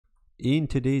In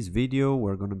today's video,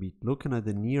 we're going to be looking at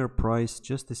the NEER price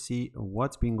just to see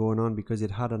what's been going on, because it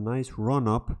had a nice run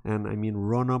up, and I mean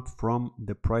run up from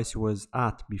the price it was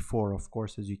at before, of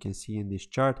course, as you can see in this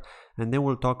chart. And then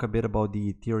we'll talk a bit about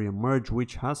the Ethereum Merge,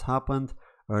 which has happened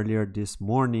earlier this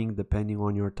morning, depending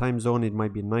on your time zone. It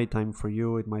might be nighttime for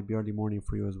you, it might be early morning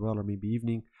for you as well, or maybe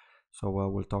evening. So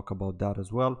we'll talk about that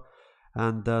as well.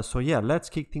 And so yeah, let's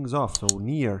kick things off. So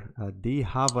NEER, they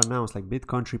have announced, like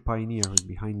Bitcountry Pioneer is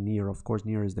behind NEER. Of course,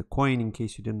 NEER is the coin, in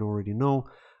case you didn't already know.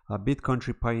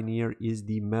 Bitcountry Pioneer is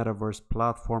the metaverse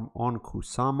platform on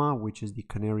Kusama, which is the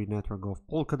canary network of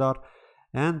Polkadot.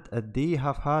 And they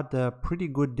have had a pretty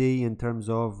good day in terms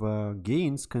of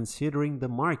gains, considering the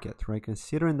market, right?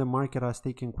 Considering the market has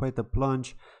taken quite a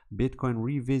plunge, Bitcoin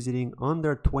revisiting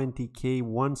under 20K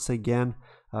once again,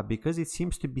 because it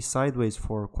seems to be sideways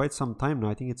for quite some time now.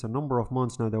 I think it's a number of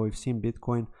months now that we've seen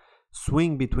Bitcoin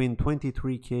swing between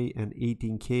 23K and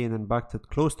 18K, and then back to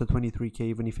close to 23K.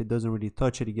 Even if it doesn't really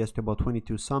touch it, it gets to about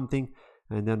 22 something,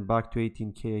 and then back to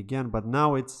 18K again. But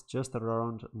now it's just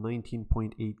around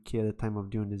 19.8K at the time of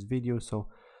doing this video. So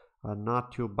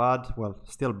not too bad. Well,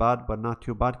 still bad, but not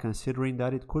too bad, considering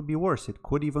that it could be worse. It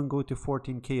could even go to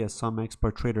 14K, as some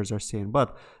expert traders are saying.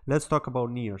 But let's talk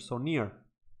about NEER. So NEER,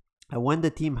 when the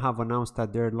team have announced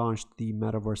that they launched the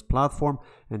metaverse platform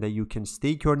and that you can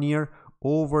stake your NEER,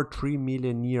 over 3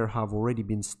 million NEER have already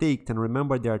been staked. And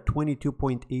remember, there are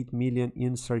 22.8 million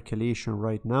in circulation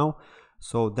right now.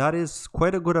 So that is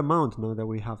quite a good amount now that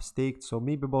we have staked. So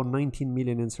maybe about 19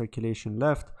 million in circulation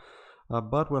left.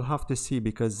 But we'll have to see,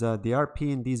 because they are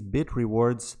paying these bit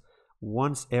rewards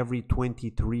once every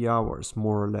 23 hours,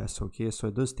 more or less. Okay, so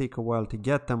it does take a while to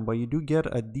get them, but you do get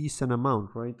a decent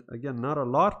amount, right? Again, not a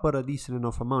lot, but a decent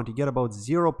enough amount. You get about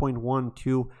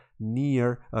 0.12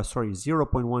 NEER,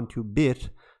 0.12 bit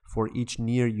for each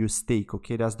NEER you stake.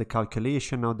 Okay, that's the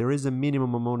calculation. Now there is a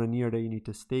minimum amount of NEER that you need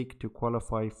to stake to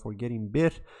qualify for getting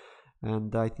bit,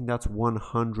 and I think that's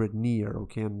 100 NEER.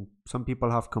 Okay, and some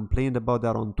people have complained about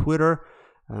that on Twitter,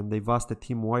 and they've asked the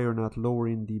team why you're not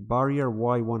lowering the barrier,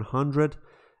 why 100,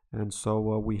 and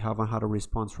so we haven't had a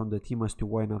response from the team as to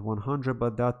why not 100,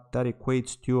 but that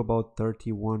equates to about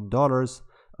 $31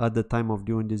 at the time of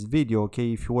doing this video,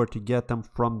 okay, if you were to get them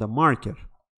from the market.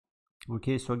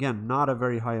 Okay, so again, not a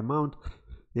very high amount.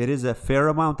 It is a fair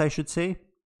amount, I should say.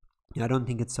 I don't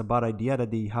think it's a bad idea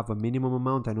that they have a minimum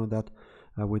amount. I know that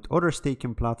with other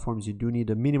staking platforms, you do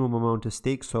need a minimum amount to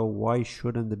stake, so why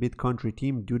shouldn't the Bitcountry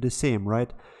team do the same,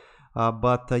 right?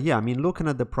 But yeah, I mean, looking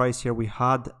at the price here, we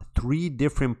had 3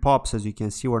 different pops. As you can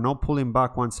see, we're now pulling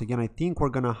back once again. I think we're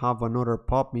gonna have another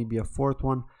pop, maybe a 4th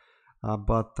one,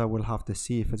 but we'll have to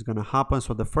see if it's gonna happen.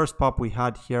 So the first pop we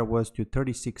had here was to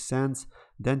 36 cents,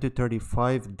 then to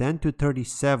 35, then to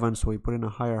 37, so we put in a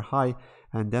higher high,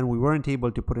 and then we weren't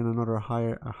able to put in another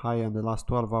higher high on the last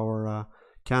 12-hour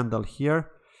candle here.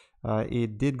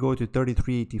 It did go to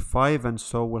 33.85, and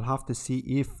so we'll have to see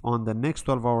if on the next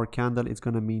 12-hour candle it's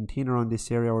going to maintain around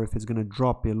this area, or if it's going to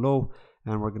drop below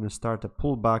and we're going to start a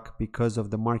pullback because of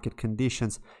the market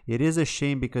conditions. It is a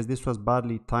shame, because this was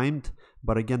badly timed,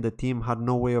 but again, the team had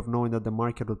no way of knowing that the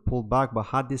market would pull back. But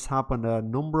had this happened a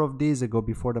number of days ago,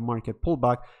 before the market pulled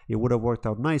back, it would have worked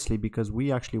out nicely, because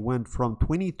we actually went from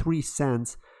 23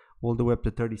 cents all the way up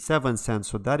to 37 cents.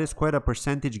 So that is quite a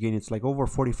percentage gain. It's like over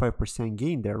 45%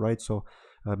 gain there, right? So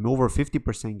over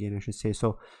 50% gain, I should say.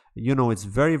 So, you know, it's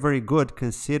very, very good,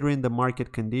 considering the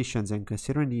market conditions and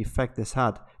considering the effect this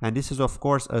had. And this is, of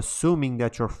course, assuming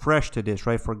that you're fresh to this,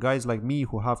 right? For guys like me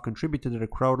who have contributed to the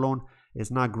crowd loan, it's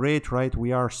not great, right?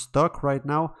 We are stuck right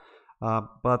now.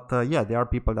 But yeah, there are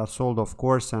people that sold, of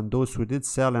course, and those who did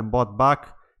sell and bought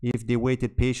back, if they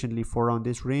waited patiently for around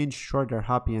this range, sure, they're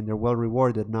happy and they're well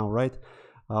rewarded now, right?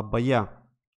 But yeah,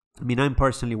 I mean, I'm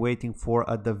personally waiting for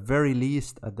at the very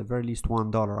least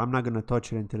 $1. I'm not going to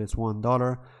touch it until it's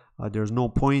 $1. There's no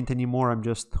point anymore. I'm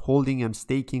just holding and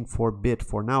staking for bit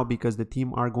for now, because the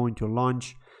team are going to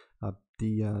launch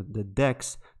the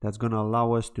DEX that's going to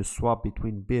allow us to swap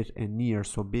between bit and NEER.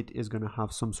 So bit is going to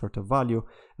have some sort of value,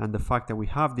 and the fact that we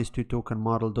have this 2-token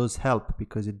model does help,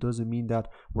 because it doesn't mean that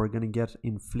we're going to get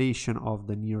inflation of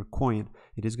the NEER coin.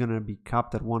 It is going to be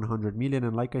capped at 100 million,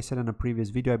 and like I said in a previous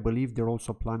video, I believe they're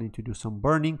also planning to do some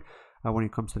burning when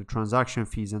it comes to the transaction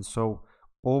fees, and so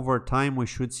over time we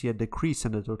should see a decrease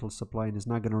in the total supply, and it's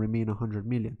not going to remain 100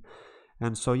 million.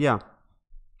 And so yeah,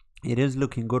 it is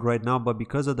looking good right now, but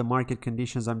because of the market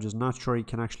conditions, I'm just not sure it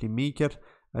can actually make it.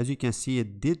 As you can see,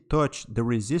 it did touch the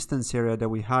resistance area that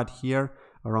we had here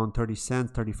around 30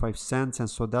 cents, 35 cents. And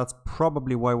so that's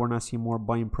probably why we're not seeing more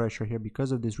buying pressure here,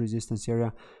 because of this resistance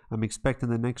area. I'm expecting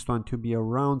the next one to be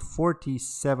around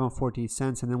 47, 48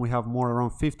 cents. And then we have more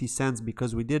around 50 cents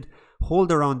because we did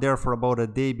hold around there for about a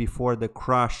day before the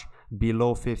crash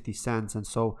below 50 cents. And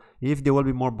so if there will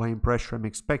be more buying pressure, I'm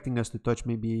expecting us to touch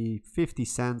maybe 50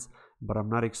 cents, but I'm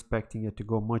not expecting it to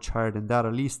go much higher than that,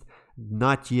 at least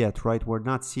not yet, right? We're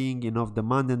not seeing enough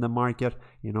demand in the market,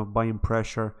 enough buying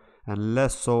pressure, and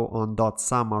less so on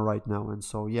 .sama right now. And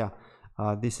so yeah,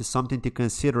 this is something to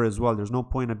consider as well. There's no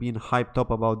point of being hyped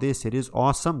up about this. It is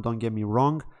awesome, don't get me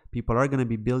wrong. People are going to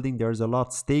be building. There's a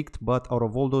lot staked, but out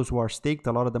of all those who are staked,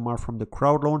 a lot of them are from the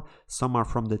crowd loan. Some are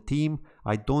from the team.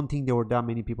 I don't think there were that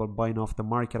many people buying off the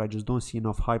market. I just don't see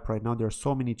enough hype right now. There are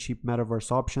so many cheap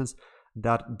metaverse options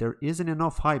that there isn't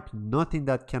enough hype, nothing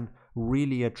that can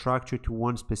really attract you to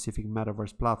one specific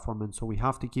metaverse platform. And so we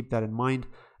have to keep that in mind,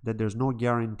 that there's no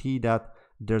guarantee that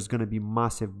there's going to be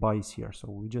massive buys here.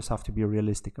 So we just have to be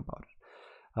realistic about it.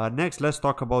 Next, let's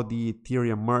talk about the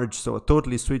Ethereum merge. So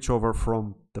totally switch over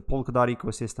from the Polkadot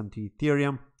ecosystem to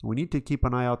Ethereum. We need to keep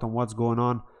an eye out on what's going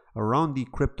on around the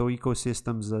crypto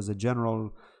ecosystems as a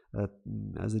general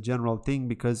thing,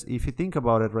 because if you think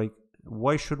about it, right,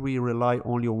 why should we rely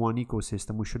only on one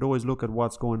ecosystem? We should always look at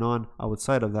what's going on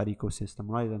outside of that ecosystem,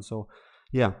 right? And so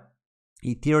yeah,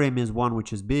 Ethereum is one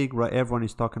which is big, right? Everyone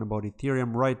is talking about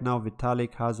Ethereum right now.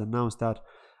 Vitalik has announced that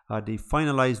they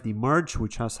finalized the merge,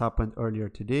 which has happened earlier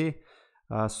today.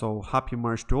 So happy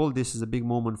merge to all. This is a big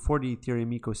moment for the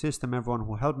Ethereum ecosystem. Everyone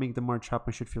who helped make the merge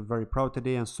happen should feel very proud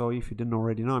today. And so if you didn't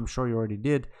already know, I'm sure you already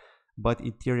did, but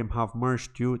Ethereum have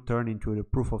merged to turn into the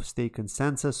proof of stake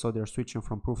consensus. So they're switching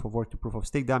from proof of work to proof of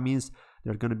stake. That means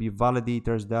there are going to be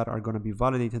validators that are going to be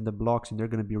validating the blocks, and they're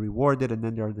going to be rewarded. And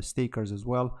then there are the stakers as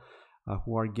well,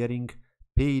 who are getting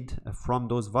paid from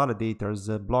those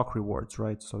validators block rewards,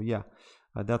 right? So yeah,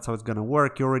 that's how it's going to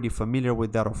work. You're already familiar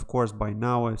with that, of course, by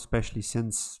now, especially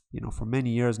since, for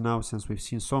many years now, since we've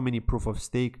seen so many proof of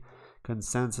stake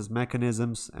consensus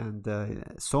mechanisms and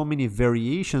so many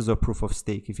variations of proof of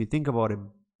stake. If you think about it,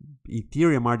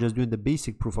 Ethereum are just doing the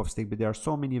basic proof of stake, but there are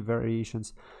so many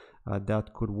variations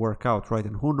that could work out, right?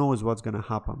 And who knows what's going to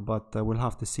happen, but we'll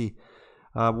have to see.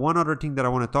 One other thing that I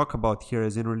want to talk about here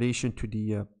is in relation to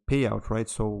the payout, right?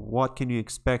 So what can you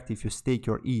expect if you stake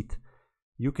your ETH?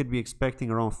 You could be expecting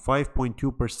around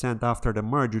 5.2% after the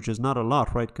merge, which is not a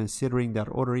lot, right? Considering that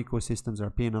other ecosystems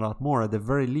are paying a lot more. At the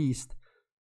very least,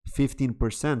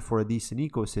 15% for a decent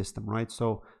ecosystem, right?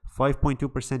 So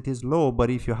 5.2% is low, but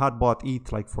if you had bought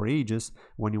ETH like for ages,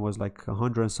 when it was like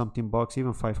 100 and something bucks,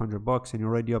 even 500 bucks, and you're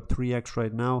already up 3x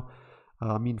right now,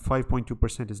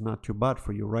 5.2% is not too bad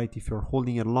for you, right? If you're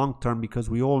holding it long term, because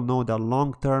we all know that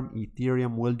long term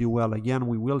Ethereum will do well. Again,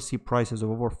 we will see prices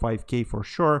of over 5K for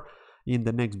sure in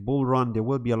the next bull run. There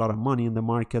will be a lot of money in the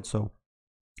market, so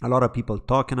a lot of people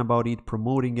talking about it,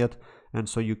 promoting it, and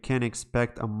so you can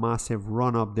expect a massive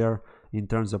run up there in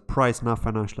terms of price. Not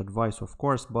financial advice, of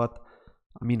course, but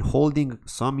I mean, holding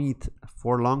some ETH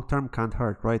for long term can't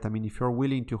hurt, right? I mean, if you're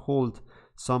willing to hold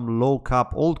some low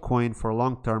cap altcoin for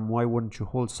long term, why wouldn't you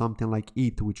hold something like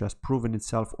ETH, which has proven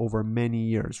itself over many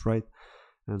years, right?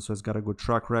 And so it's got a good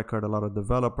track record, a lot of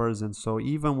developers. And so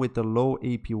even with the low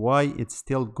APY, it's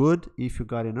still good if you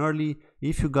got in early.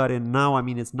 If you got in now, I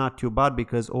mean, it's not too bad,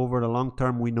 because over the long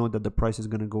term, we know that the price is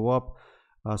going to go up.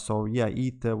 So yeah,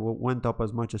 ETH went up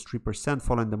as much as 3%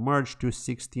 following the merge to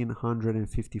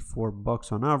 1,654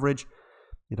 bucks on average.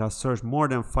 It has surged more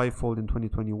than fivefold in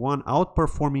 2021,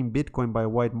 outperforming Bitcoin by a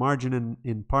wide margin, and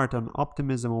in part on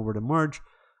optimism over the merge.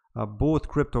 Both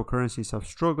cryptocurrencies have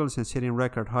struggled since hitting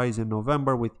record highs in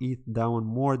November, with ETH down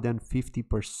more than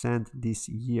 50% this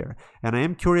year. And I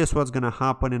am curious what's going to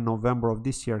happen in November of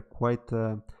this year, quite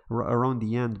around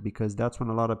the end, because that's when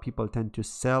a lot of people tend to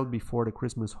sell before the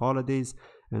Christmas holidays.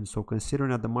 And so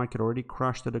considering that the market already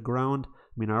crashed to the ground,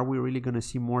 I mean, are we really going to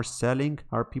see more selling?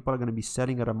 Are people going to be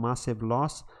selling at a massive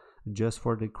loss just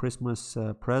for the Christmas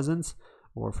presents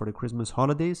or for the Christmas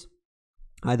holidays?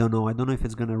 I don't know. I don't know if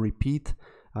it's going to repeat.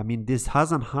 I mean, this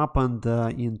hasn't happened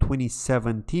in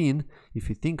 2017, if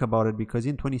you think about it, because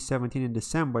in 2017 in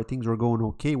December, things were going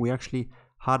okay. We actually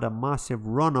had a massive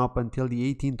run up until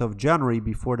the 18th of January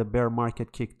before the bear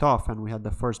market kicked off and we had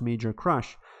the first major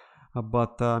crash.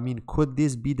 But I mean, could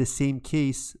this be the same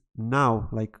case now?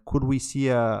 Like, could we see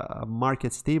a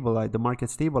market stabilize, the market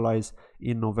stabilize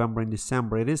in November and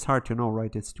December? It is hard to know,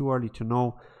 right? It's too early to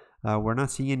know. We're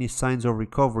not seeing any signs of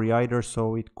recovery either.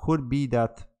 So it could be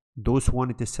that those who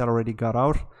wanted to sell already got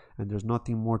out and there's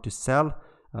nothing more to sell.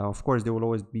 Of course, there will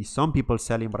always be some people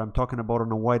selling, but I'm talking about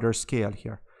on a wider scale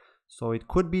here. So it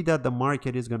could be that the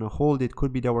market is going to hold. It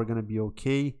could be that we're going to be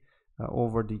okay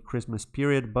over the Christmas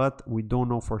period, but we don't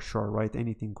know for sure, right?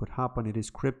 Anything could happen. It is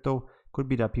crypto. Could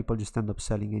be that people just end up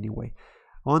selling anyway.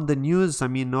 On the news, I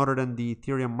mean, other than the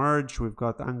Ethereum Merge, we've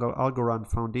got Algorand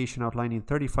Foundation outlining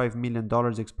 $35 million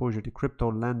exposure to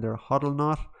crypto lender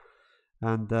Hodlnaut.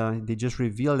 And they just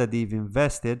revealed that they've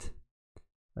invested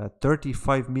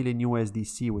 35 million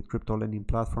USDC with crypto lending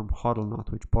platform Hodlnaut,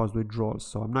 which paused withdrawals.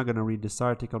 So I'm not going to read this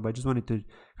article, but I just wanted to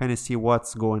kind of see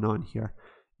what's going on here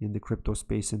in the crypto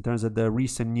space in terms of the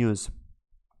recent news.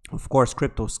 Of course,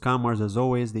 crypto scammers, as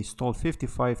always, they stole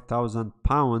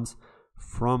 £55,000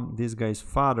 from this guy's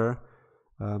father.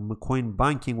 McCoin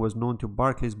Banking was known to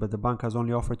Barclays, but the bank has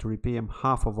only offered to repay him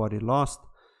half of what he lost.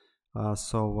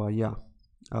 Yeah,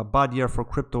 a bad year for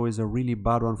crypto is a really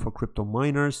bad one for crypto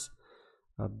miners.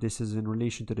 This is in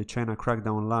relation to the China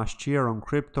crackdown last year on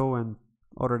crypto, and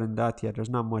other than that, yeah, there's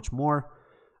not much more.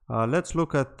 Let's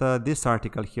look at this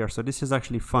article here. So this is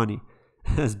actually funny.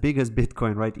 As big as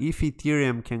Bitcoin, right? If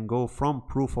Ethereum can go from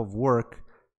proof of work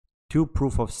to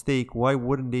proof of stake, why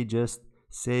wouldn't they just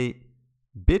say,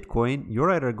 Bitcoin,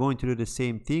 you're either going to do the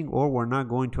same thing or we're not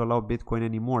going to allow Bitcoin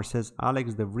anymore, says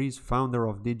Alex De Vries, founder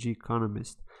of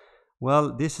DigiEconomist.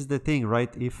 Well, this is the thing,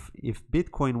 right? If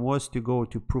Bitcoin was to go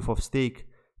to proof of stake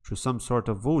through some sort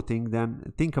of voting,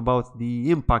 then think about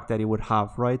the impact that it would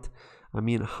have, right? I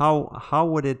mean, how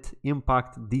would it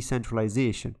impact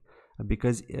decentralization?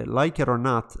 Because like it or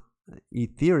not,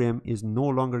 Ethereum is no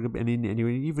longer, and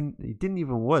it didn't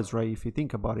even was, right? If you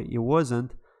think about it, it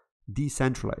wasn't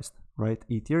decentralized, right?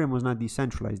 Ethereum was not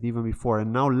decentralized even before,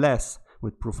 and now less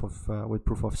with proof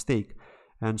of stake.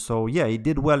 And so yeah, it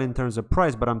did well in terms of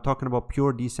price, but I'm talking about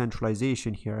pure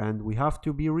decentralization here, and we have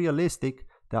to be realistic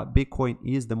that Bitcoin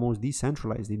is the most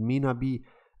decentralized. It may not be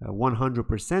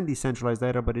 100% decentralized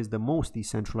either, but it's the most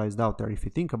decentralized out there if you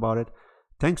think about it,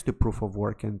 thanks to proof of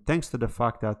work and thanks to the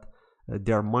fact that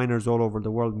there are miners all over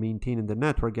the world maintaining the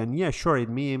network. And yeah, sure, it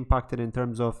may impact it in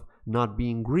terms of not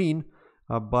being green,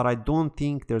 but I don't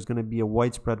think there's going to be a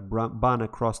widespread ban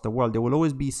across the world. There will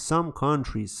always be some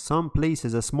countries, some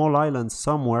places, a small island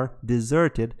somewhere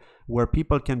deserted where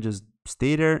people can just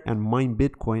stay there and mine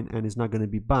Bitcoin and it's not going to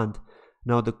be banned.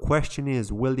 Now the question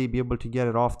is, will they be able to get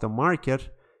it off the market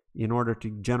in order to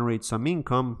generate some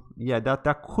income? Yeah,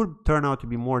 that could turn out to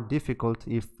be more difficult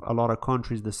if a lot of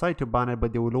countries decide to ban it,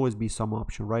 but there will always be some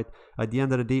option, right? At the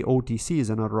end of the day, OTC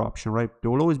is another option, right? There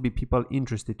will always be people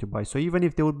interested to buy. So even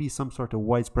if there would be some sort of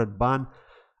widespread ban,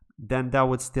 then that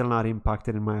would still not impact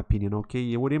it, in my opinion,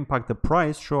 okay? It would impact the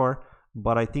price, sure,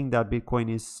 but I think that Bitcoin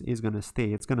is going to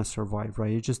stay. It's going to survive,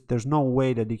 right? It's just, there's no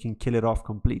way that they can kill it off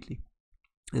completely.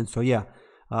 And so yeah,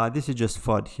 this is just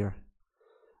FUD here.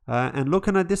 And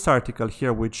looking at this article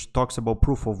here, which talks about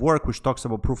proof of work, which talks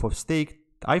about proof of stake,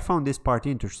 I found this part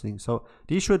interesting. So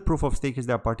the issue with proof of stake is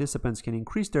that participants can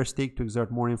increase their stake to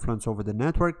exert more influence over the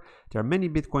network. There are many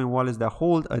Bitcoin wallets that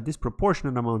hold a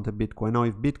disproportionate amount of Bitcoin. Now,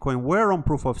 if Bitcoin were on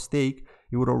proof of stake,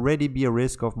 it would already be a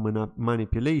risk of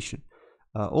manipulation.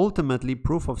 Ultimately,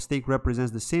 proof of stake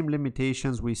represents the same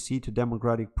limitations we see to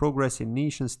democratic progress in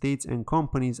nations, states, and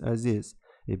companies as is.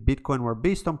 If Bitcoin were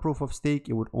based on proof of stake,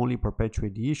 it would only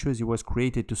perpetuate the issues it was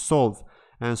created to solve.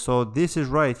 And so this is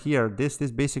right here. This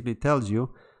basically tells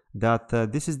you that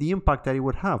this is the impact that it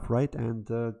would have, right? And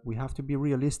we have to be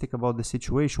realistic about the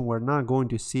situation. We're not going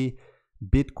to see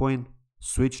Bitcoin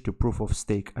switch to proof of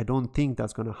stake. I don't think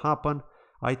that's going to happen.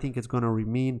 I think it's going to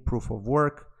remain proof of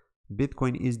work.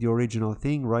 Bitcoin is the original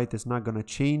thing, right? It's not going to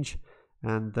change.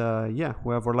 And yeah,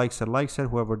 whoever likes it,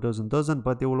 whoever doesn't,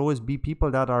 but there will always be people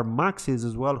that are maxis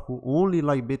as well who only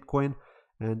like Bitcoin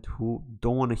and who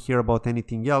don't want to hear about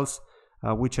anything else,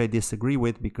 which I disagree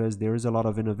with, because there is a lot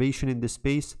of innovation in this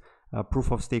space, proof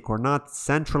of stake or not,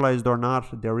 centralized or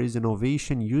not, there is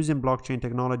innovation using blockchain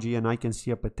technology, and I can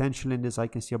see a potential in this. I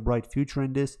can see a bright future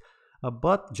in this.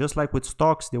 But just like with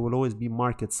stocks, there will always be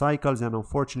market cycles, and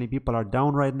unfortunately people are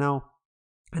down right now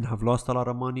and have lost a lot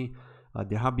of money.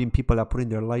 There have been people that put in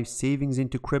their life savings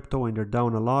into crypto and they're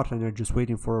down a lot and they're just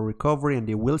waiting for a recovery, and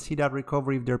they will see that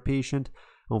recovery if they're patient.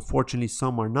 Unfortunately,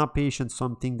 some are not patient.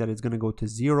 Some think that it's going to go to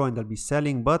zero and they'll be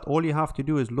selling. But all you have to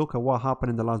do is look at what happened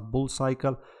in the last bull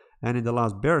cycle and in the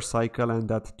last bear cycle, and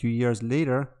that 2 years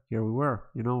later, here we were,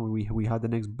 you know, we had the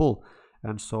next bull.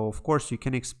 And so of course you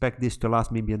can expect this to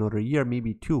last maybe another year,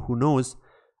 maybe two, who knows?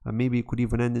 Maybe it could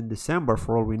even end in December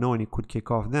for all we know, and it could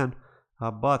kick off then.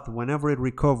 But whenever it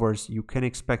recovers, you can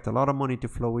expect a lot of money to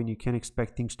flow in. You can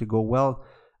expect things to go well.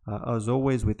 As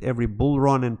always, with every bull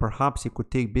run, and perhaps it could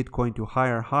take Bitcoin to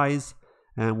higher highs.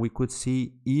 and we could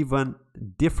see even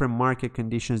different market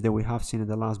conditions that we have seen in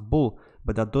the last bull.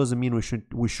 But that doesn't mean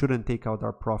we shouldn't take out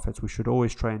our profits. We should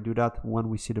always try and do that when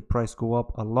we see the price go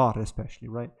up a lot, especially,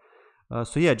 right?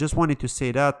 So yeah, just wanted to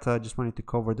say that, just wanted to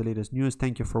cover the latest news.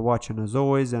 Thank you for watching as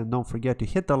always, and don't forget to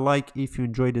hit the like if you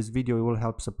enjoyed this video. It will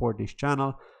help support this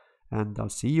channel, and I'll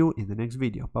see you in the next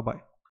video. Bye bye.